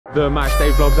The match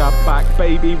day vlogs are back,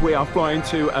 baby. We are flying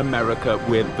to America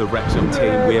with the Wrexham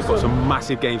team. We have got some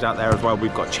massive games out there as well.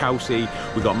 We've got Chelsea,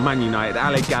 we've got Man United,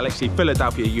 LA Galaxy,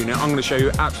 Philadelphia Union. I'm going to show you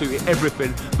absolutely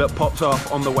everything that pops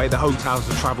off on the way. The hotels,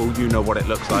 the travel, you know what it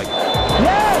looks like.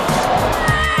 Yes!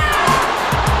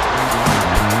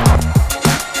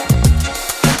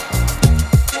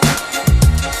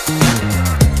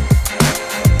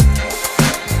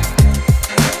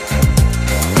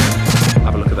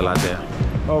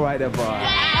 All right then, boy.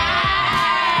 Yeah!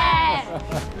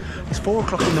 It's 4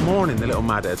 o'clock in the morning, the little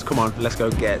madheads. Come on, let's go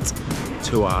get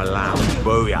to our lounge.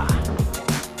 Booyah.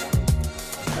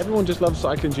 Everyone just loves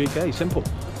cycling GK, simple.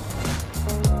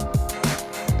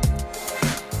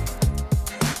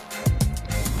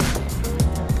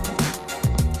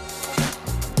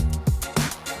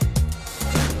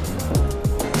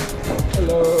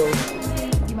 Hello.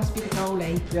 You must be the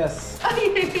goalie. Yes.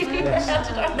 Yes. How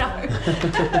did I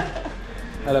know?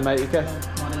 Hello mate, you okay?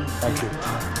 Thank you.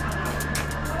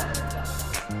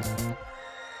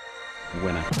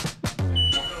 Winner.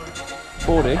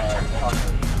 40.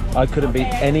 I couldn't be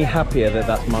any happier that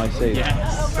that's my seat.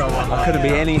 Yes. So I couldn't be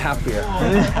any happier.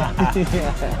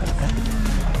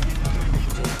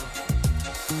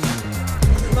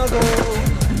 Snuggle.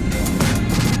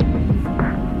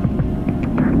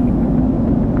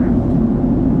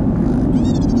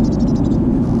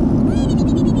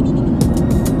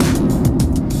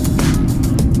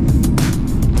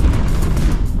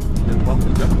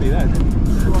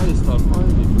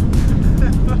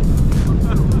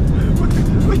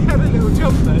 We had a little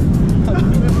jump then.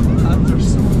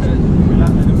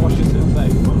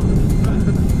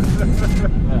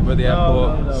 We're at the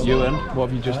airport. Ewan, what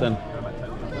have you just done?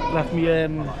 Left me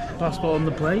passport on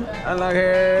the plane.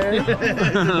 Unlucky.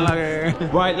 Unlucky.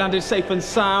 Right, landed safe and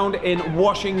sound in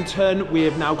Washington. We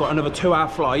have now got another 2-hour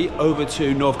flight over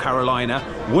to North Carolina.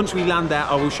 Once we land there,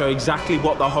 I will show you exactly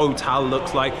what the hotel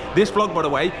looks like. This vlog, by the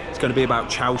way, is going to be about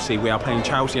Chelsea. We are playing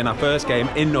Chelsea in our first game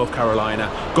in North Carolina.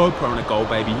 GoPro and a goal,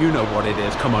 baby. You know what it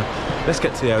is. Come on, let's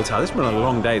get to the hotel. This has been a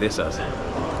long day, this has.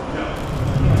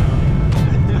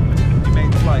 You made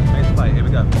the flight, you made the flight. Here we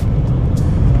go.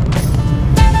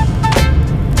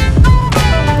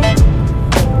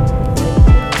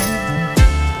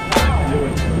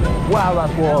 Wow,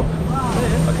 that's warm.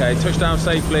 Okay, touchdown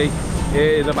safely.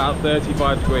 It is about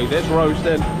 35 degrees. It's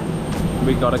roasting.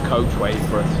 We got a coach waiting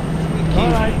for us.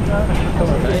 Alright,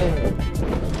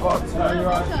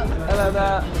 Hello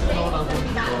there.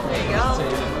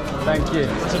 Thank you.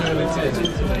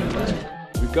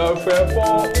 We go for a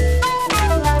ball.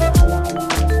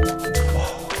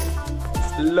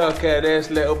 Oh, look at this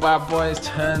little bad boy. Let's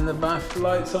turn the bath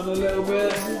lights on a little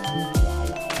bit.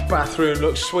 Bathroom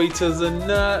looks sweet as a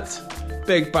nut.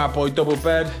 Big bad boy double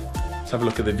bed. Let's have a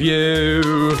look at the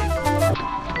view.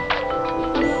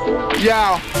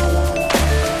 Yeah.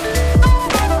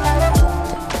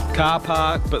 Car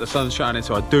park, but the sun's shining,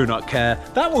 so I do not care.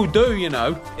 That will do, you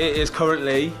know. It is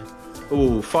currently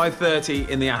 5:30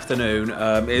 in the afternoon.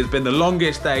 It has been the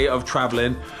longest day of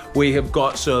traveling. We have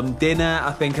got some dinner,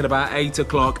 I think, at about 8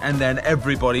 o'clock, and then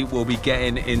everybody will be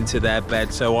getting into their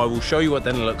bed. So I will show you what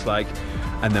dinner looks like,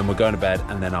 and then we're going to bed,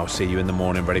 and then I'll see you in the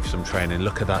morning ready for some training.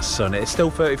 Look at that sun. It's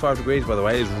still 35 degrees, by the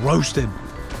way. It's roasting.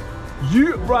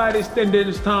 You right, it's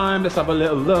dinner's time. Let's have a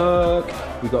little look.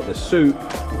 We got the soup.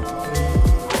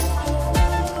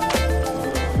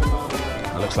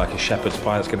 Looks like a shepherd's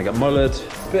pie that's going to get mullered.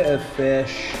 Bit of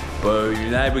fish.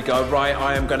 Boom, there we go. Right,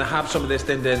 I am going to have some of this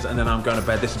dindins and then I'm going to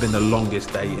bed. This has been the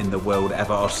longest day in the world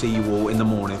ever. I'll see you all in the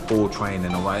morning for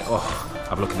training, all right? Oh,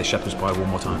 have a look at the shepherd's pie one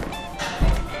more time.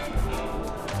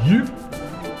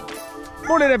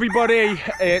 Morning everybody,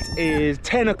 it is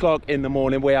 10 o'clock in the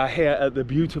morning. We are here at the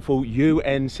beautiful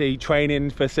UNC training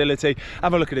facility.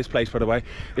 Have a look at this place, by the way.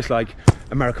 It's like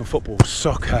American football,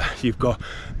 soccer, you've got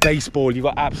baseball, you've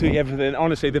got absolutely everything.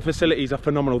 Honestly, the facilities are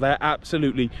phenomenal. They're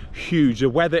absolutely huge. The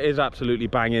weather is absolutely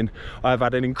banging. I've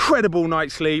had an incredible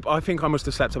night's sleep. I think I must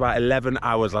have slept about 11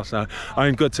 hours last night.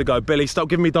 I'm good to go. Billy, stop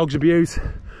giving me dogs abuse.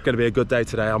 Gonna be a good day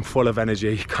today. I'm full of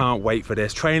energy. Can't wait for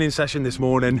this training session this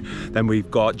morning. Then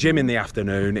we've got gym in the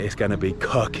afternoon. It's gonna be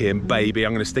cooking, baby.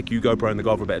 I'm gonna stick you GoPro in the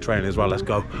goal for a bit of training as well. Let's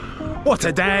go. What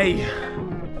a day!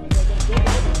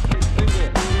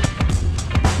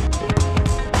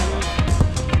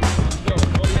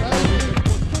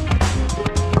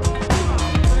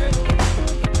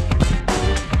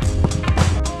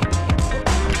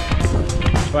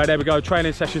 Right, there we go.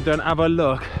 Training session done. Have a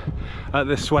look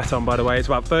this sweat on, by the way. It's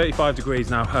about 35 degrees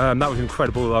now. That was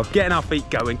incredible though. Getting our feet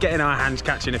going, getting our hands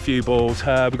catching a few balls.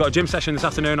 We've got a gym session this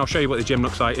afternoon. I'll show you what the gym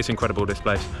looks like. It's incredible, this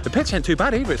place. The pitch ain't too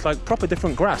bad either. It's like proper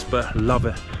different grass, but love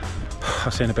it.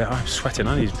 I've seen a bit. I'm sweating.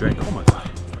 I need a drink. Oh my God.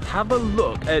 Have a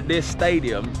look at this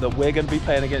stadium that we're going to be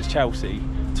playing against Chelsea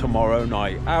tomorrow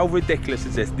night. How ridiculous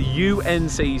is this? The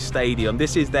UNC stadium.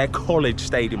 This is their college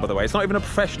stadium, by the way. It's not even a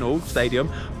professional stadium.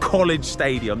 College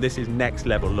stadium. This is next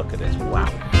level. Look at this. Wow.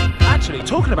 Actually,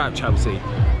 talking about Chelsea,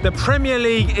 the Premier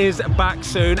League is back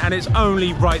soon, and it's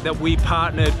only right that we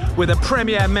partnered with a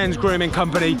premier men's grooming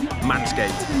company,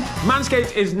 Manscaped.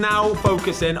 Manscaped is now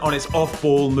focusing on its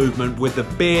off-ball movement with the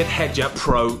Beard Hedger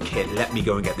Pro kit. Let me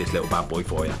go and get this little bad boy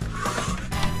for you.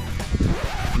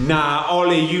 Nah,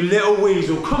 Ollie, you little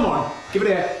weasel, come on, give it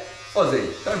here.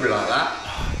 Ozzy, don't be like that.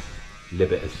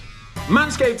 Libbiters.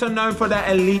 Manscaped are known for their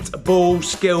elite ball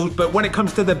skills, but when it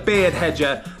comes to the beard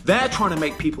hedger, they're trying to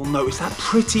make people notice that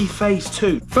pretty face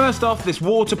too. First off, this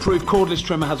waterproof cordless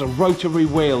trimmer has a rotary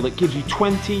wheel that gives you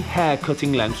 20 hair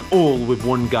cutting lengths, all with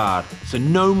one guard. So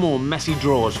no more messy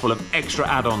drawers full of extra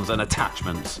add-ons and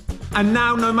attachments. And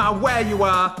now, no matter where you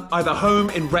are, either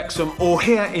home in Wrexham or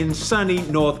here in sunny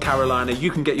North Carolina, you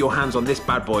can get your hands on this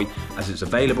bad boy as it's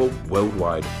available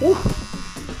worldwide. Woo.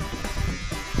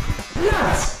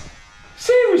 Yes!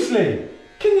 Seriously,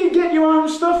 can you get your own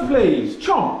stuff, please?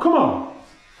 Chomp, come on.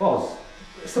 Foz,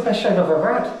 it's the best shave I've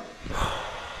ever had.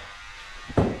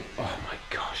 Oh my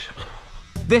gosh.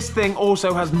 This thing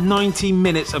also has 90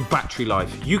 minutes of battery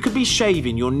life. You could be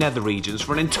shaving your nether regions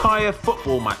for an entire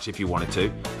football match if you wanted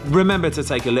to. Remember to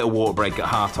take a little water break at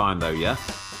half time though, yeah?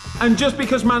 And just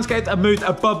because Manscaped have moved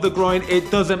above the groin, it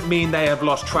doesn't mean they have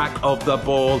lost track of the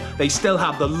ball. They still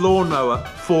have the Lawnmower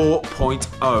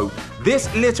 4.0.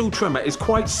 This little trimmer is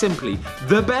quite simply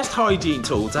the best hygiene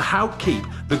tool to help keep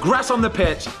the grass on the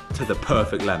pitch to the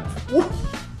perfect length. Woo.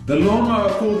 The Lawnmower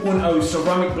 4.0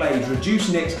 ceramic blades reduce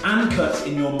nicks and cuts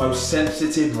in your most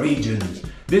sensitive regions.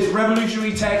 This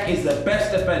revolutionary tech is the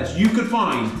best defense you could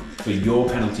find for your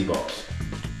penalty box.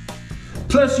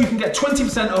 Plus, you can get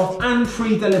 20% off and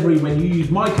free delivery when you use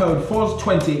my code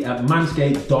FOZ20 at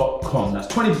manscaped.com. That's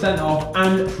 20% off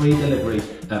and free delivery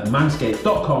at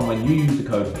manscaped.com when you use the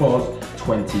code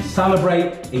FOZ20.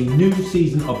 Celebrate a new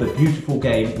season of the beautiful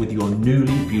game with your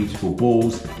newly beautiful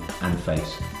balls and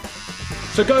face.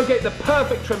 So go get the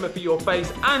perfect trimmer for your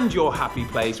face and your happy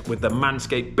place with the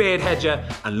Manscaped Beard Hedger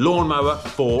and Lawnmower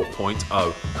 4.0.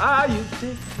 Ah, you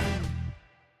did.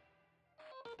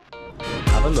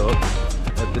 Have a look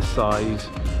at the size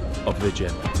of the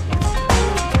gym.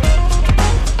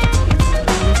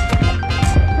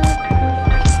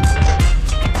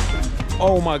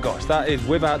 Oh my gosh, that is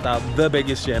without doubt the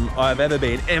biggest gym I've ever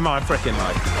been in my freaking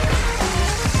life.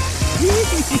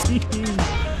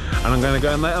 And I'm gonna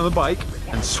go and lay on the bike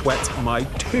and sweat my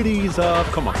titties off.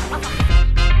 Come on.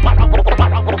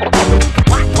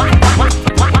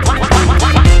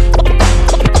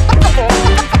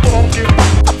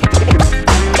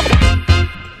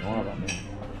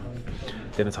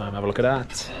 Dinner time, have a look at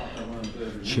that.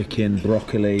 Chicken,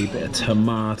 broccoli, bit of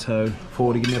tomato.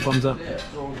 40, give me a thumbs up.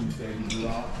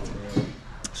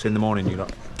 See you in the morning, you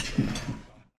lot.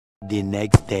 The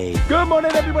next day. Good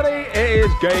morning, everybody. It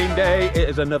is game day. It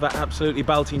is another absolutely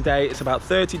belting day. It's about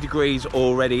 30 degrees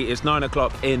already. It's 9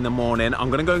 o'clock in the morning. I'm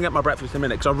gonna go and get my breakfast in a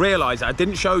minute because I realized I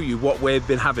didn't show you what we've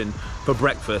been having for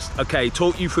breakfast. Okay,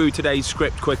 talk you through today's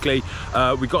script quickly.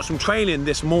 We got some training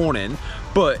this morning,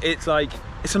 but it's like,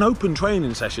 it's an open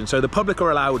training session, so the public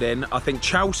are allowed in. I think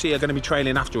Chelsea are going to be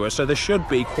training after us, so there should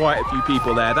be quite a few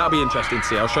people there. That'll be interesting to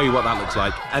see. I'll show you what that looks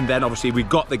like. And then obviously we've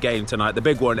got the game tonight, the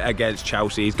big one against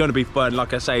Chelsea. It's going to be fun.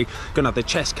 Like I say, going to have the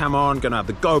chest cam on, going to have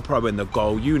the GoPro in the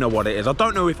goal. You know what it is. I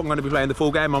don't know if I'm going to be playing the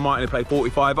full game. I might only play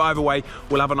 45. Either way,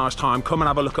 we'll have a nice time. Come and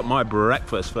have a look at my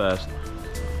breakfast first.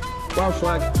 Wow,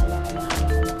 swag.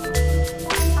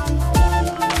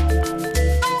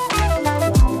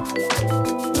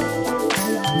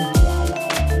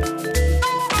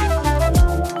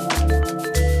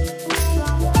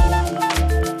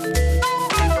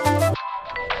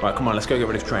 Right, come on, let's go get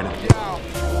rid of this trainer.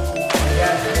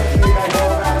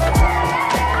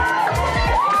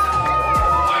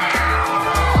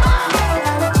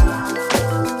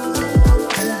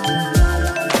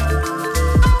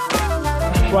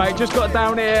 Right, just got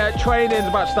down here. Training's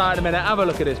about to start in a minute. Have a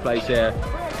look at this place here.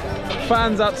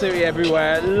 Fans absolutely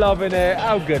everywhere, loving it.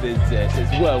 How good is this?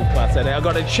 It's world class, isn't it? I've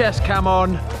got a chest cam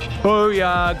on.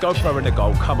 Booyah, GoPro in the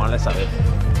goal. Come on, let's have it.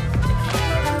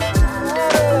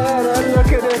 Look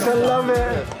at this, I love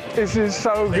it. This is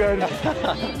so good.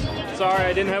 Sorry,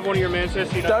 I didn't have one of your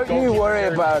Manchester United. Don't you worry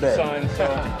about it. Sign, so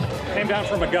Came down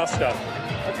from Augusta.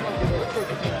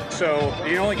 So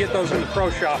you only get those in the pro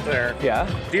shop there. Yeah.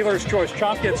 Dealer's choice.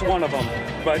 Chop gets one of them,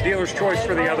 but dealer's choice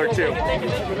for the other two.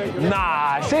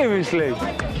 Nah, seriously.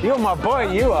 You're my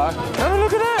boy, you are. Have a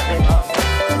look at that.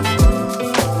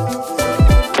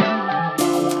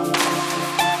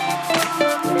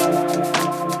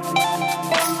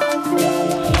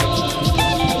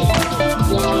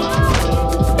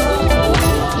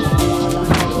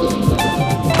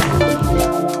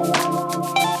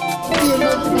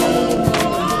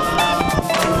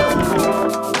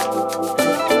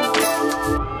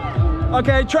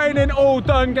 Okay, training all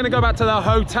done. Gonna go back to the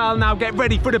hotel now, get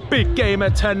ready for the big game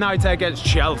of tonight against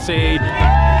Chelsea.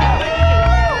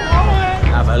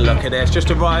 Have a look at this.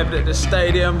 Just arrived at the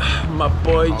stadium. My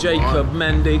boy Jacob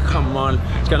Mendy, come on.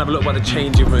 Let's go and have a look what the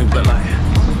changing rooms look like.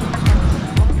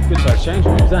 Good size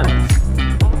changing rooms, isn't it?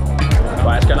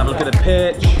 Right, let's go and have a look at the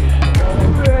pitch.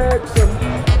 Wrexham.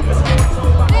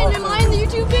 Hey, am I in the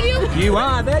YouTube video? You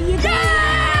are, there you go.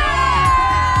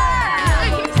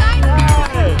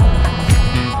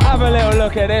 Have a little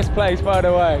look at this place, by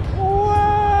the way.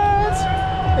 What?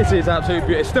 This is absolutely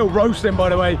beautiful. It's still roasting, by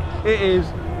the way. It is,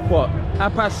 what,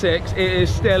 6:30. It is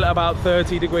still about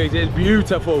 30 degrees. It is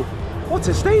beautiful. What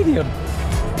a stadium.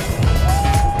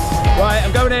 Right,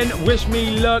 I'm going in. Wish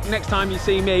me luck next time you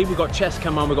see me. We've got chest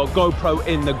cam on. We've got GoPro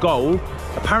in the goal.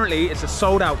 Apparently, it's a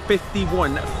sold out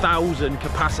 51,000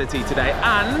 capacity today.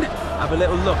 And have a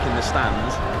little look in the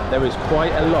stands. There is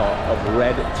quite a lot of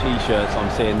red t-shirts I'm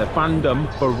seeing. The fandom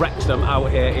for Wrexham out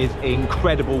here is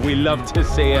incredible. We love to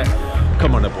see it.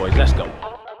 Come on, boys, let's go.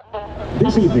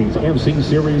 This evening's MC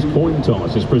Series coin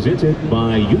toss is presented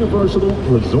by Universal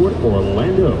Resort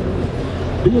Orlando.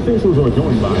 The officials are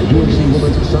joined by UFC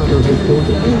Women's Soccer head coach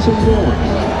AMAZING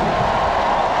GoPro.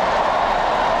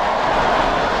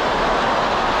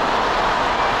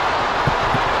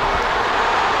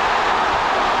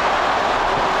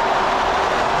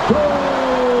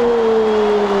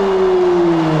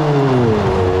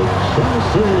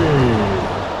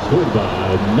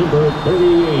 Number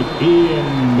 38,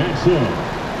 Ian Maxson.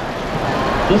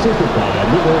 Assisted by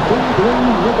number 33,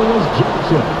 Nicholas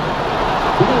Johnson.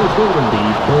 The goal scored in the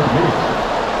 4 minutes.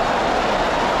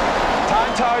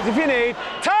 Time, toes, if you need.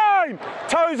 Time!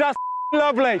 Toes are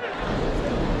lovely.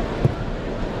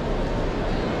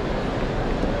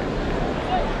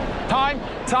 Time,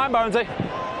 Bonesy.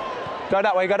 Go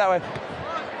that way, go that way.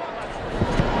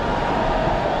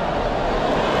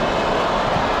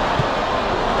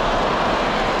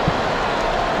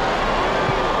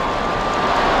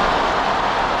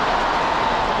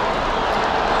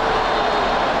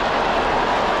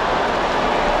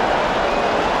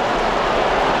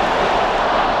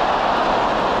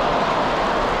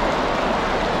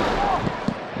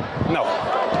 No.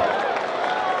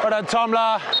 Well done,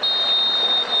 Tomla.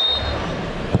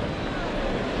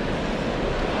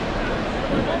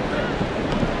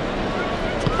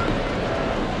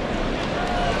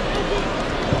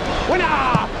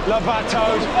 Winner! Love that,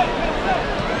 Toad.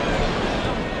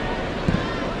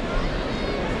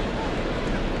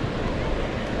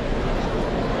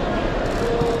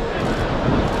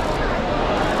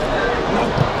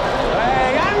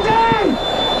 Hey, Andy!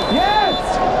 Yes!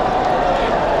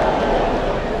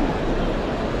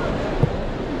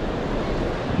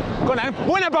 Go on now,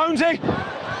 winner, Bonesy!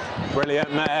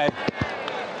 Brilliant, mate.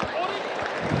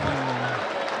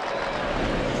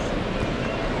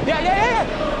 Yeah.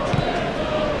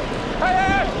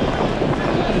 Hey!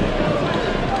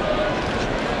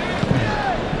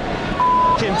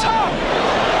 Kim top!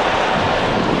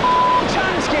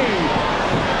 Chansky!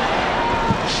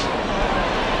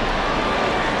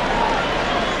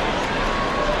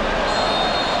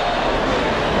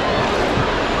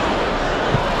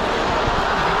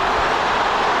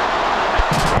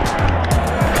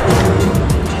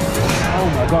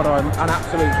 God, I'm an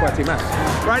absolute sweaty mess.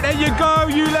 Right, there you go,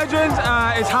 you legends.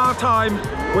 It's half time.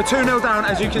 We're 2-0 down.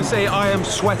 As you can see, I am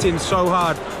sweating so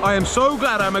hard. I am so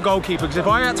glad I'm a goalkeeper, because if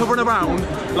I had to run around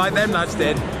like them lads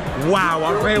did, wow,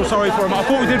 I feel sorry for them. I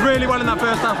thought we did really well in that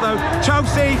first half though.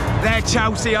 Chelsea, they're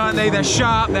Chelsea, aren't they? They're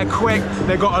sharp, they're quick,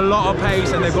 they've got a lot of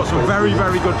pace, and they've got some very,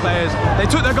 very good players. They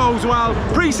took their goals well.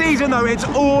 Pre-season though, it's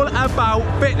all about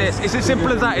fitness. It's as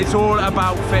simple as that, it's all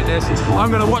about fitness.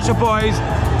 I'm gonna watch the boys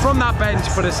from that bench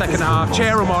for the second half,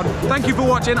 cheer them on. Thank you for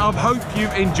watching. I hope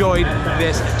you've enjoyed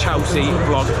this Chelsea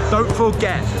vlog. Don't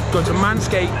forget, go to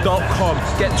manscaped.com,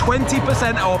 get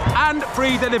 20% off and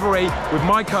free delivery with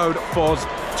my code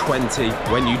FOZ20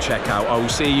 when you check out. I will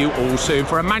see you all soon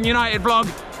for a Man United vlog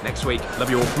next week. Love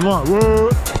you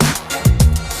all.